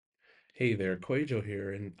Hey there, Quajo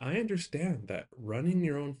here, and I understand that running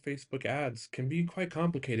your own Facebook ads can be quite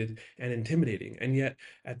complicated and intimidating, and yet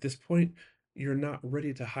at this point, you're not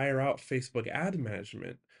ready to hire out Facebook ad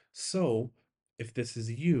management. So, if this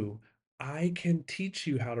is you, I can teach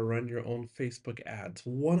you how to run your own Facebook ads,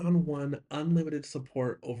 one-on-one, unlimited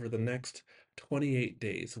support over the next 28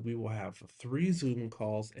 days. We will have 3 Zoom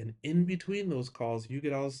calls, and in between those calls, you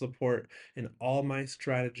get all the support and all my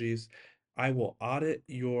strategies. I will audit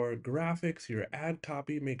your graphics, your ad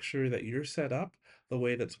copy, make sure that you're set up the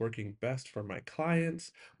way that's working best for my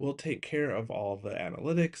clients. We'll take care of all the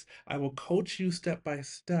analytics. I will coach you step by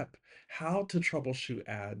step how to troubleshoot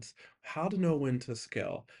ads, how to know when to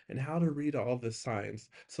scale, and how to read all the signs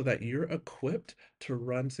so that you're equipped to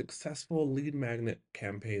run successful lead magnet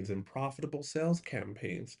campaigns and profitable sales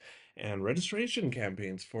campaigns and registration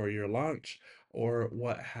campaigns for your launch or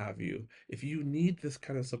what have you. If you need this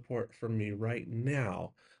kind of support from me right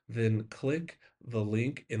now, then click the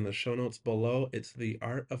link in the show notes below. It's the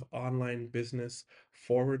Art of Online Business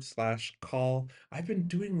 /call. I've been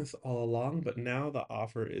doing this all along, but now the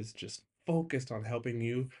offer is just focused on helping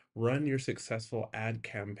you run your successful ad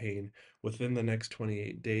campaign within the next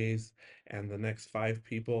 28 days, and the next 5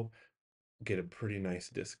 people get a pretty nice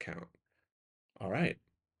discount. All right,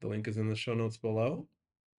 the link is in the show notes below.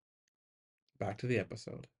 Back to the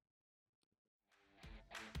episode.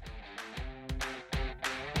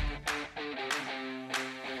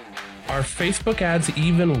 Are Facebook ads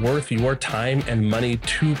even worth your time and money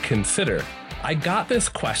to consider? I got this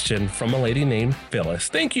question from a lady named Phyllis.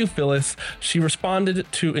 Thank you, Phyllis. She responded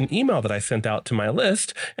to an email that I sent out to my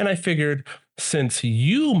list, and I figured since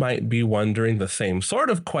you might be wondering the same sort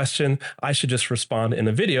of question, I should just respond in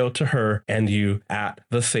a video to her and you at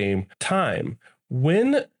the same time.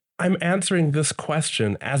 When I'm answering this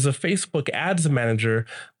question as a Facebook ads manager,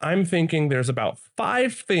 I'm thinking there's about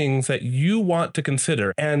 5 things that you want to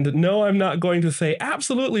consider. And no, I'm not going to say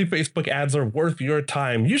absolutely Facebook ads are worth your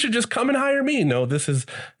time. You should just come and hire me. No, this is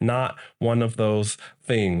not one of those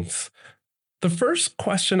things. The first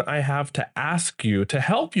question I have to ask you to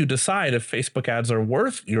help you decide if Facebook ads are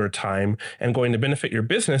worth your time and going to benefit your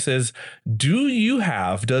business is,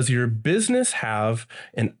 does your business have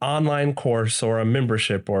an online course or a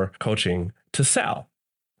membership or coaching to sell?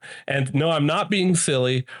 And no, I'm not being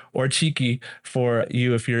silly or cheeky for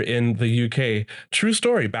you if you're in the UK. True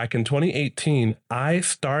story, back in 2018, I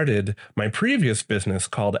started my previous business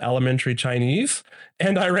called Elementary Chinese,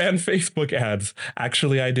 and I ran Facebook ads.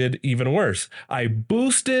 Actually, I did even worse. I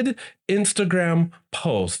boosted Instagram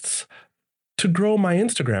posts to grow my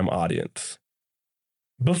Instagram audience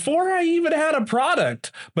before I even had a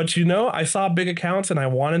product. But I saw big accounts and I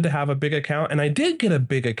wanted to have a big account, and I did get a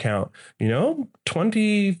big account,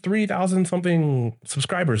 23,000 something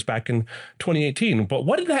subscribers back in 2018. But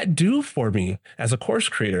what did that do for me as a course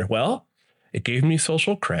creator? Well, it gave me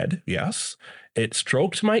social cred, yes. It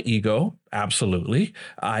stroked my ego, absolutely.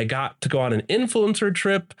 I got to go on an influencer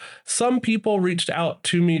trip. Some people reached out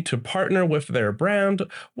to me to partner with their brand,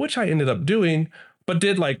 which I ended up doing. But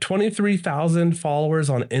did like 23,000 followers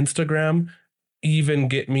on Instagram even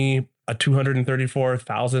get me a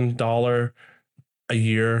 $234,000 a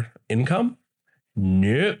year income?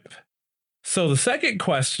 Nope. So the second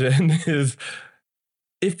question is,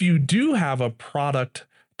 if you do have a product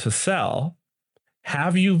to sell,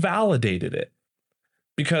 have you validated it?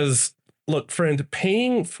 Because look, friend,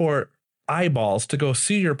 paying for eyeballs to go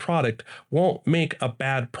see your product won't make a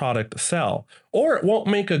bad product sell, or it won't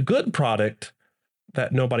make a good product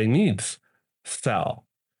that nobody needs sell.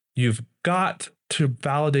 You've got to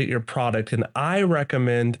validate your product. And I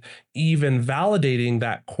recommend even validating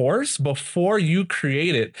that course before you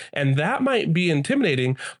create it. And that might be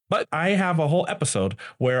intimidating, but I have a whole episode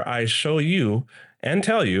where I show you and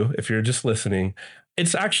tell you, if you're just listening,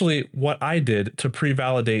 it's actually what I did to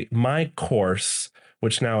pre-validate my course,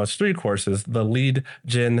 which now is 3 courses, the Lead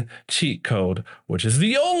Gen Cheat Code, which is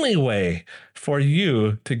the only way for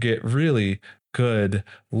you to get really good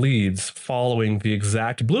leads following the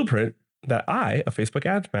exact blueprint that I, a Facebook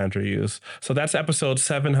Ads Manager, use. So that's episode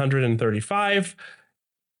 735.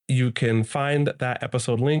 You can find that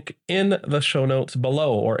episode link in the show notes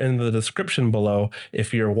below or in the description below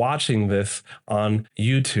if you're watching this on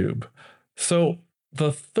YouTube. So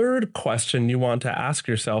the third question you want to ask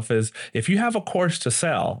yourself is, if you have a course to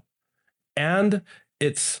sell and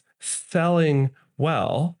it's selling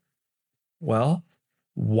well,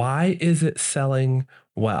 why is it selling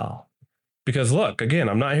well? Because look, again,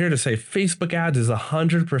 I'm not here to say Facebook ads is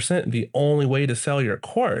 100% the only way to sell your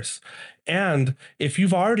course. And if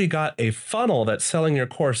you've already got a funnel that's selling your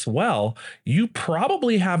course well, you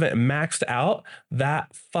probably haven't maxed out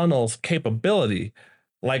that funnel's capability.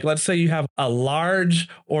 Like, let's say you have a large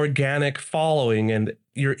organic following and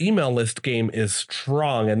your email list game is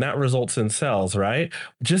strong and that results in sales, right?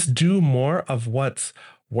 Just do more of what's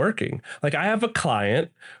working. Like, I have a client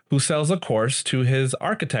who sells a course to his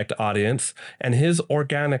architect audience, and his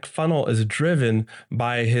organic funnel is driven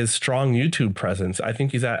by his strong YouTube presence. I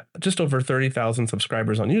think he's at just over 30,000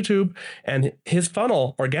 subscribers on YouTube, and his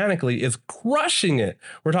funnel organically is crushing it.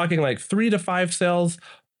 We're talking like 3 to 5 sales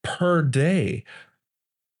per day.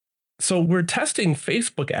 So we're testing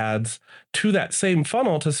Facebook ads to that same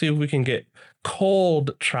funnel to see if we can get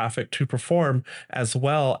cold traffic to perform as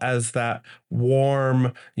well as that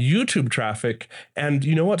warm YouTube traffic. And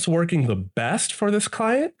you know what's working the best for this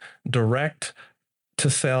client? Direct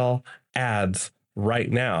to sell ads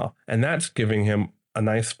right now. And that's giving him a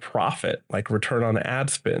nice profit, like return on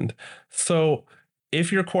ad spend. So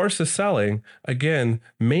if your course is selling, again,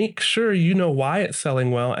 make sure you know why it's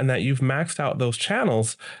selling well and that you've maxed out those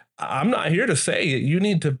channels. I'm not here to say you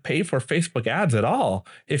need to pay for Facebook ads at all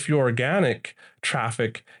if your organic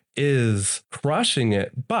traffic is crushing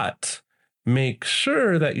it, but make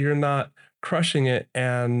sure that you're not crushing it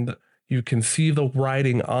and you can see the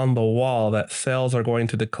writing on the wall that sales are going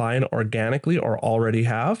to decline organically or already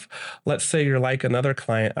have. Let's say you're like another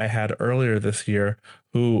client I had earlier this year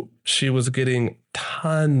who she was getting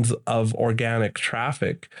tons of organic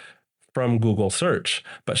traffic from Google search,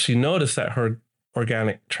 but she noticed that her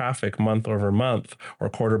organic traffic month over month or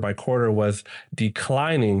quarter by quarter was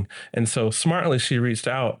declining. And so smartly, she reached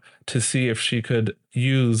out to see if she could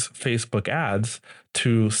use Facebook ads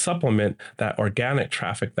to supplement that organic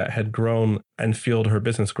traffic that had grown and fueled her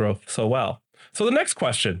business growth so well. So the next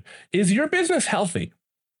question, is your business healthy?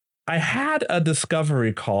 I had a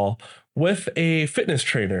discovery call with a fitness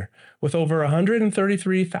trainer with over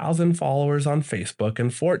 133,000 followers on Facebook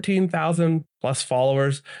and 14,000 plus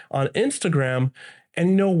followers on Instagram. And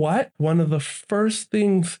you know what? One of the first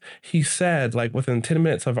things he said, like within 10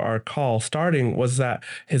 minutes of our call starting, was that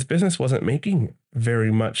his business wasn't making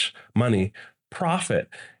very much money, profit.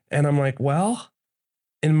 And I'm like, well,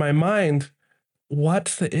 in my mind,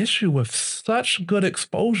 what's the issue with such good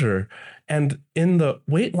exposure? And in the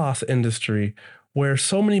weight loss industry, where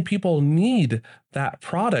so many people need that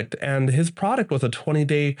product, and his product was a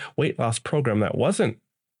 20-day weight loss program that wasn't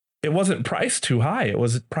priced too high. It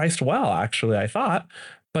was priced well, actually, I thought,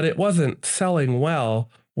 but it wasn't selling well,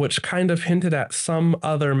 which kind of hinted at some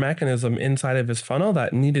other mechanism inside of his funnel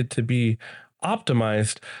that needed to be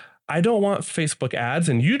optimized. I don't want Facebook ads,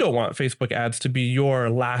 and you don't want Facebook ads to be your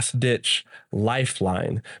last ditch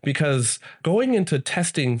lifeline, because going into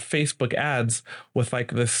testing Facebook ads with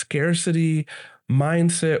like the scarcity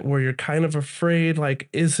mindset where you're kind of afraid, like,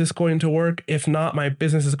 is this going to work? If not, my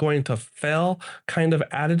business is going to fail kind of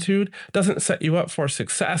attitude doesn't set you up for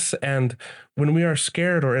success. And when we are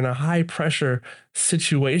scared or in a high pressure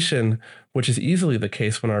situation, which is easily the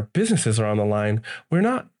case when our businesses are on the line, we're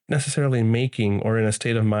not necessarily making or in a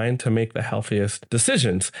state of mind to make the healthiest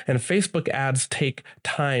decisions. And Facebook ads take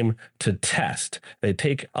time to test. They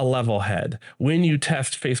take a level head. When you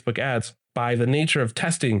test Facebook ads, by the nature of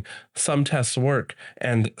testing, some tests work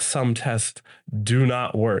and some tests do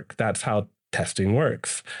not work. That's how testing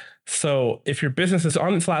works. So if your business is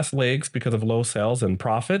on its last legs because of low sales and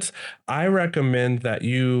profits, I recommend that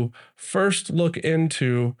you first look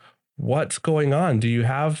into what's going on. Do you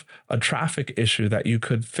have a traffic issue that you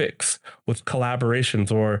could fix with collaborations,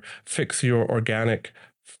 or fix your organic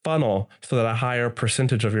funnel so that a higher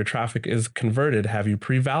percentage of your traffic is converted? Have you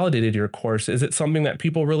pre-validated your course? Is it something that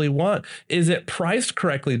people really want? Is it priced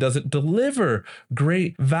correctly? Does it deliver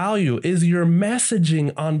great value? Is your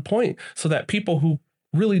messaging on point so that people who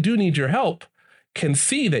really do need your help can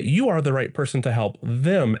see that you are the right person to help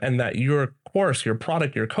them, and that your course, your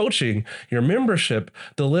product, your coaching, your membership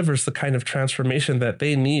delivers the kind of transformation that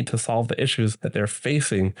they need to solve the issues that they're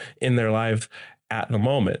facing in their lives at the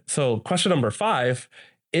moment? So question number 5,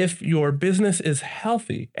 if your business is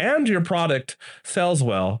healthy and your product sells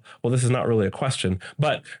well, well, this is not really a question,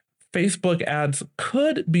 but Facebook ads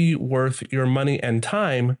could be worth your money and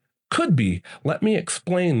time. Could be. Let me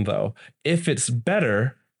explain, though. If it's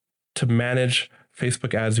better to manage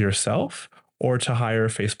Facebook ads yourself or to hire a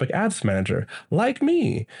Facebook ads manager like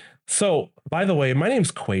me. So, by the way, my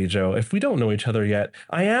name's Quajo. If we don't know each other yet,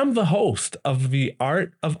 I am the host of the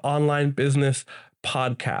Art of Online Business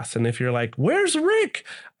podcast. And if you're like, where's Rick?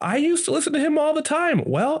 I used to listen to him all the time.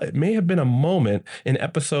 Well, it may have been a moment in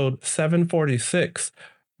episode 746.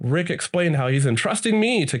 Rick explained how he's entrusting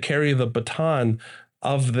me to carry the baton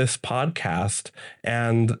of this podcast.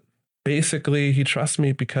 And basically, he trusts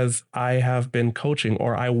me because I have been coaching,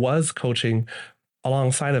 or I was coaching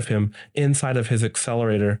alongside of him inside of his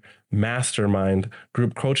Accelerator Mastermind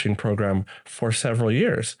group coaching program for several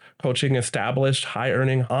years, coaching established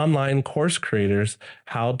high-earning online course creators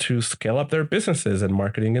how to scale up their businesses and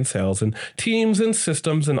marketing and sales and teams and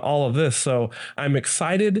systems and all of this. So I'm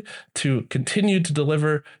excited to continue to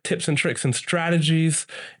deliver tips and tricks and strategies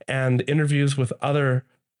and interviews with other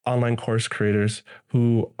online course creators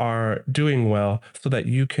who are doing well so that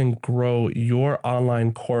you can grow your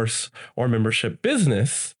online course or membership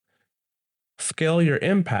business, scale your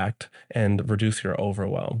impact, and reduce your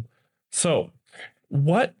overwhelm. So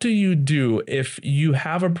what do you do if you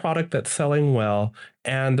have a product that's selling well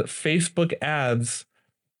and Facebook ads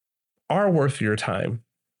are worth your time?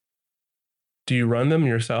 Do you run them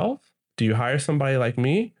yourself? Do you hire somebody like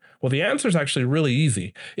me? Well, the answer is actually really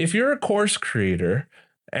easy. If you're a course creator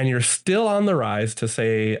and you're still on the rise to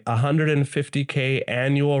say 150K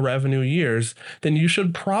annual revenue years, then you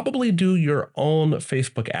should probably do your own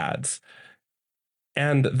Facebook ads.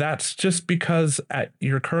 And that's just because at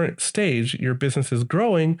your current stage, your business is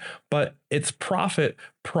growing, but its profit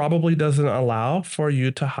probably doesn't allow for you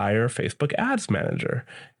to hire a Facebook ads manager.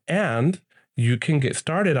 And you can get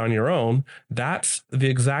started on your own. That's the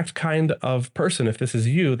exact kind of person, if this is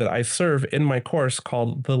you, that I serve in my course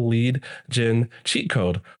called the Lead Gen Cheat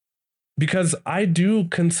Code. Because I do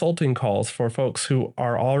consulting calls for folks who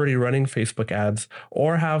are already running Facebook ads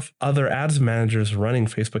or have other ads managers running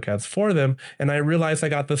Facebook ads for them. And I realized I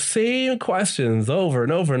got the same questions over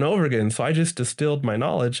and over and over again. So I just distilled my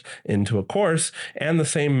knowledge into a course and the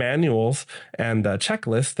same manuals and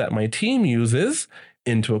checklists that my team uses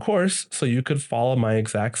into a course, so you could follow my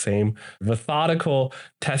exact same methodical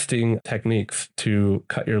testing techniques to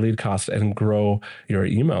cut your lead costs and grow your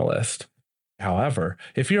email list. However,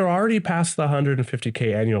 if you're already past the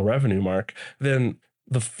 150K annual revenue mark, then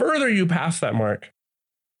the further you pass that mark,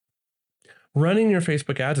 running your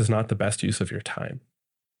Facebook ads is not the best use of your time.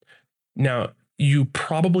 Now, you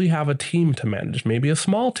probably have a team to manage, maybe a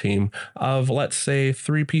small team of, let's say,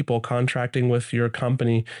 3 people contracting with your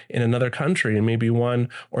company in another country, and maybe 1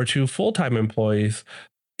 or 2 full-time employees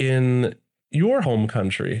in your home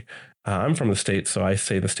country. I'm from the States, so I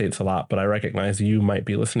say the States a lot, but I recognize you might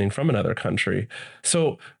be listening from another country.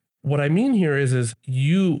 So what I mean here is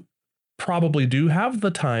you probably do have the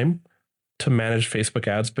time to manage Facebook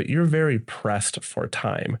ads, but you're very pressed for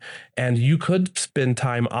time. And you could spend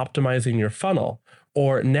time optimizing your funnel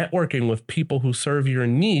or networking with people who serve your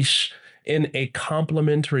niche in a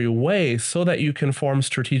complementary way so that you can form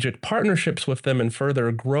strategic partnerships with them and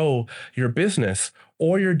further grow your business.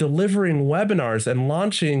 Or you're delivering webinars and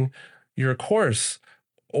launching your course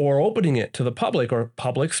or opening it to the public, or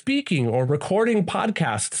public speaking, or recording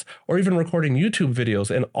podcasts, or even recording YouTube videos.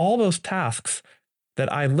 And all those tasks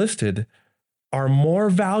that I listed are more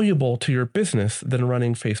valuable to your business than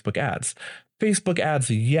running Facebook ads. Facebook ads,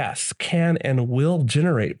 yes, can and will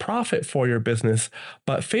generate profit for your business,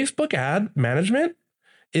 but Facebook ad management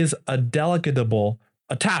is a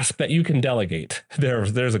task that you can delegate.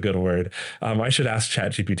 There's a good word. I should ask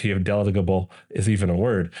ChatGPT if delegable is even a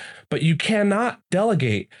word. But you cannot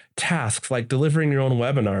delegate tasks like delivering your own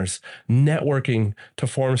webinars, networking to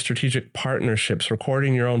form strategic partnerships,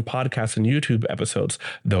 recording your own podcasts and YouTube episodes,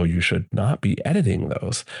 though you should not be editing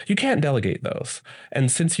those. You can't delegate those.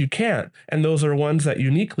 And since you can't, and those are ones that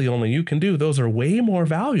uniquely only you can do, those are way more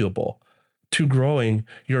valuable to growing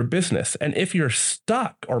your business. And if you're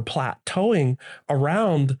stuck or plateauing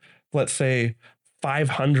around, let's say,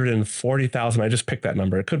 540,000, I just picked that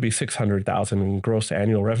number, it could be 600,000 in gross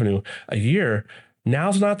annual revenue a year,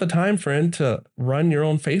 now's not the time, friend, to run your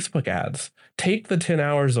own Facebook ads. Take the 10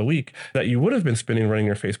 hours a week that you would have been spending running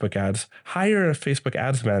your Facebook ads, hire a Facebook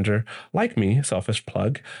ads manager like me, selfish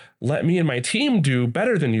plug. Let me and my team do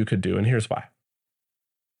better than you could do, and here's why.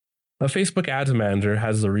 A Facebook ads manager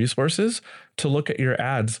has the resources to look at your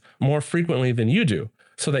ads more frequently than you do,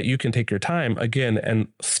 so that you can take your time again and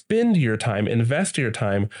spend your time, invest your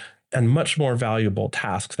time and much more valuable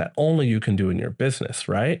tasks that only you can do in your business,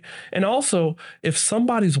 right? And also, if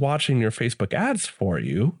somebody's watching your Facebook ads for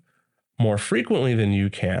you more frequently than you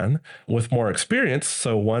can, with more experience,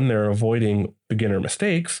 so 1, they're avoiding beginner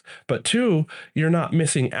mistakes, but 2, you're not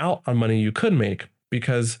missing out on money you could make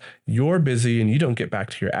because you're busy and you don't get back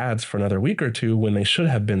to your ads for another week or two when they should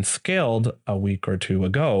have been scaled a week or two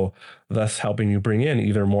ago, thus helping you bring in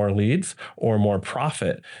either more leads or more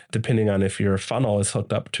profit, depending on if your funnel is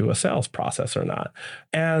hooked up to a sales process or not.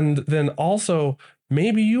 And then also,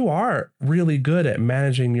 maybe you are really good at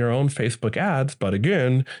managing your own Facebook ads, but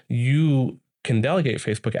again, you can delegate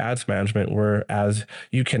Facebook ads management, whereas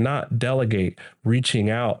you cannot delegate reaching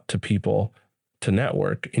out to people to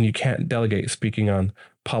network, and you can't delegate speaking on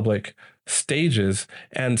public stages.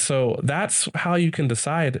 And so that's how you can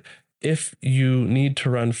decide if you need to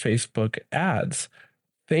run Facebook ads.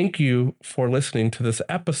 Thank you for listening to this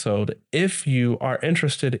episode. If you are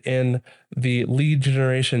interested in the lead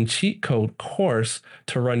generation cheat code course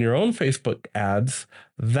to run your own Facebook ads,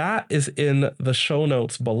 that is in the show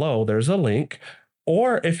notes below. There's a link.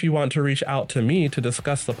 Or if you want to reach out to me to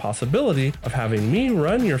discuss the possibility of having me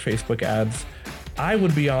run your Facebook ads, I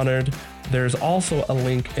would be honored. There's also a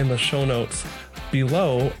link in the show notes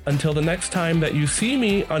below. Until the next time that you see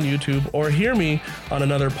me on YouTube or hear me on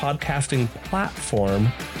another podcasting platform,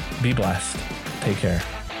 be blessed. Take care.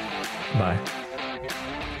 Bye.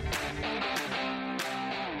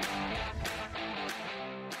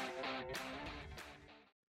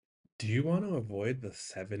 Do you want to avoid the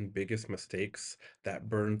 7 biggest mistakes that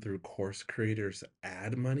burn through course creators'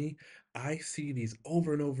 ad money? I see these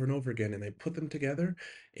over and over and over again, and I put them together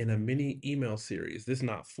in a mini email series. This is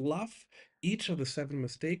not fluff. Each of the 7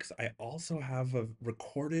 mistakes, I also have a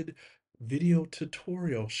recorded video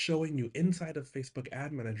tutorial showing you inside of Facebook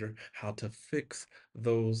Ad Manager how to fix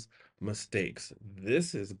those mistakes.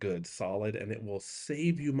 This is good, solid, and it will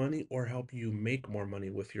save you money or help you make more money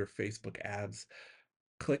with your Facebook ads.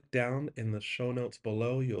 Click down in the show notes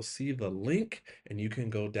below. You'll see the link and you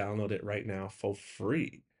can go download it right now for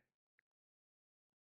free.